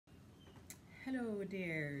Hello,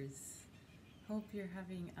 dears. Hope you're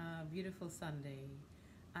having a beautiful Sunday.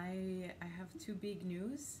 I have two big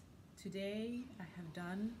news. Today I have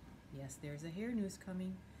done, yes, there's a hair news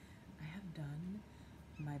coming. I have done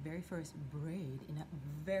my very first braid in a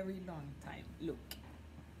very long time. Look.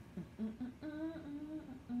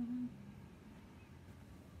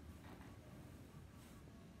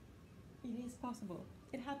 It is possible.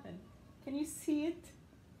 It happened. Can you see it?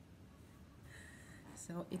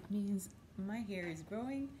 So it means my hair is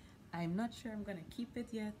growing. I'm not sure I'm gonna keep it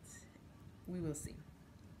yet. We will see.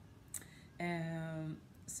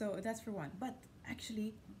 So that's for one. But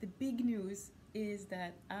actually, the big news is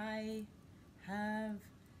that I have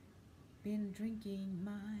been drinking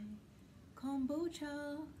my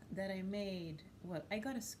kombucha that I made. Well, I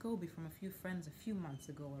got a SCOBY from a few friends a few months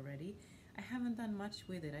ago already. I haven't done much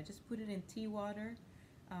with it. I just put it in tea water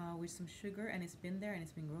with some sugar, and it's been there and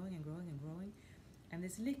it's been growing and growing and growing. And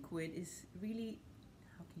this liquid is really,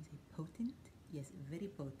 how can you say, potent? Yes, very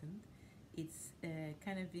potent. It's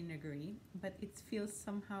kind of vinegary, but it feels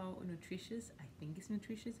somehow nutritious. I think it's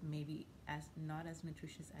nutritious, maybe as not as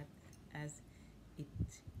nutritious as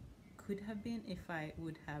it could have been if I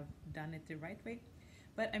would have done it the right way.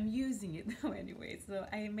 But I'm using it now anyway. So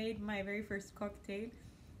I made my very first cocktail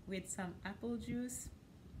with some apple juice,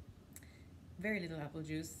 very little apple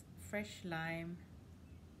juice, fresh lime.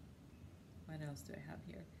 What else do I have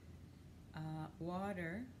here?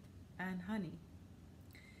 Water and honey.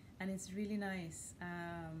 And it's really nice.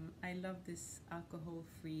 I love this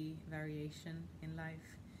alcohol-free variation in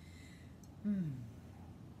life. And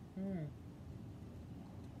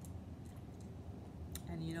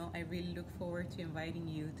you know, I really look forward to inviting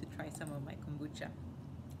you to try some of my kombucha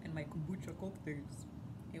and my kombucha cocktails.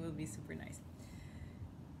 It will be super nice.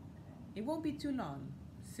 It won't be too long,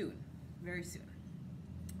 soon, very soon.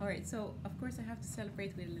 Alright, so of course I have to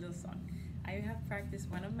celebrate with a little song. I have practiced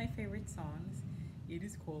one of my favorite songs. It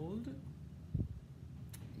is called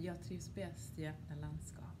Jag trivs bäst i öppna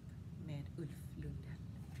landskap med Lundell.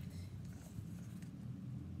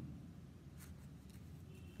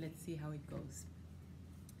 Let's see how it goes.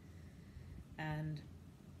 And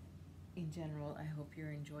in general, I hope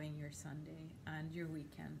you're enjoying your Sunday and your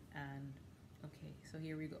weekend. And okay, so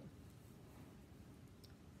here we go.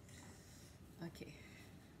 Okay.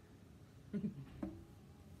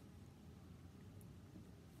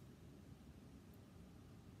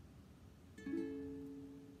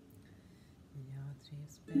 Jag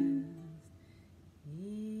trivs bäst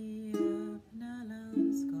i öppna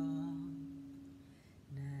landskap.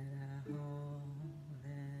 Nära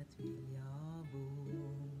havet vill jag bo.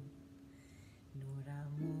 Några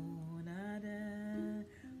månader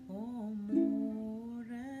om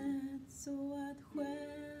året så att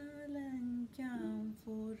själen kan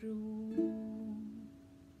få ro.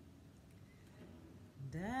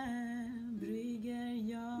 Där brygger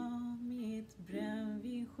jag mitt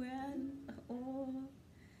brännvin själv och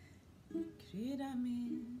kryddar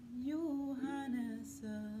med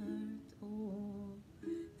johannesört och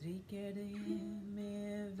dricker det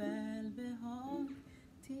med välbehag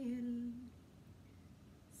till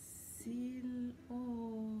sill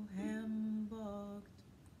och hembakt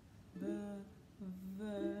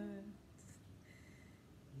bövört.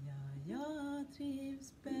 Ja, jag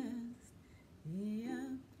trivs bäst i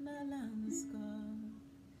öppna landskap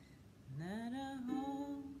nära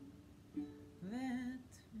havet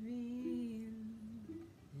vill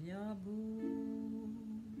jag bo.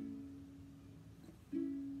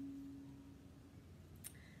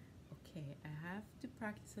 Okay, I have to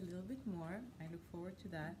practice a little bit more. I look forward to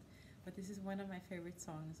that. But this is one of my favorite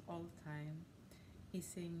songs all the time. He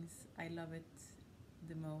sings I Love It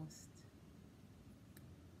the Most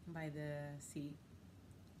by the sea.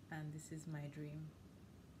 And this is my dream,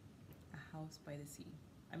 a house by the sea.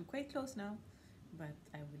 I'm quite close now, but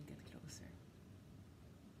I will get closer.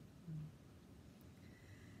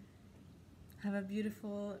 Have a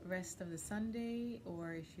beautiful rest of the Sunday,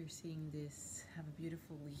 or if you're seeing this, have a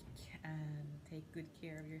beautiful week and take good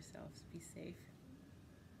care of yourselves. Be safe.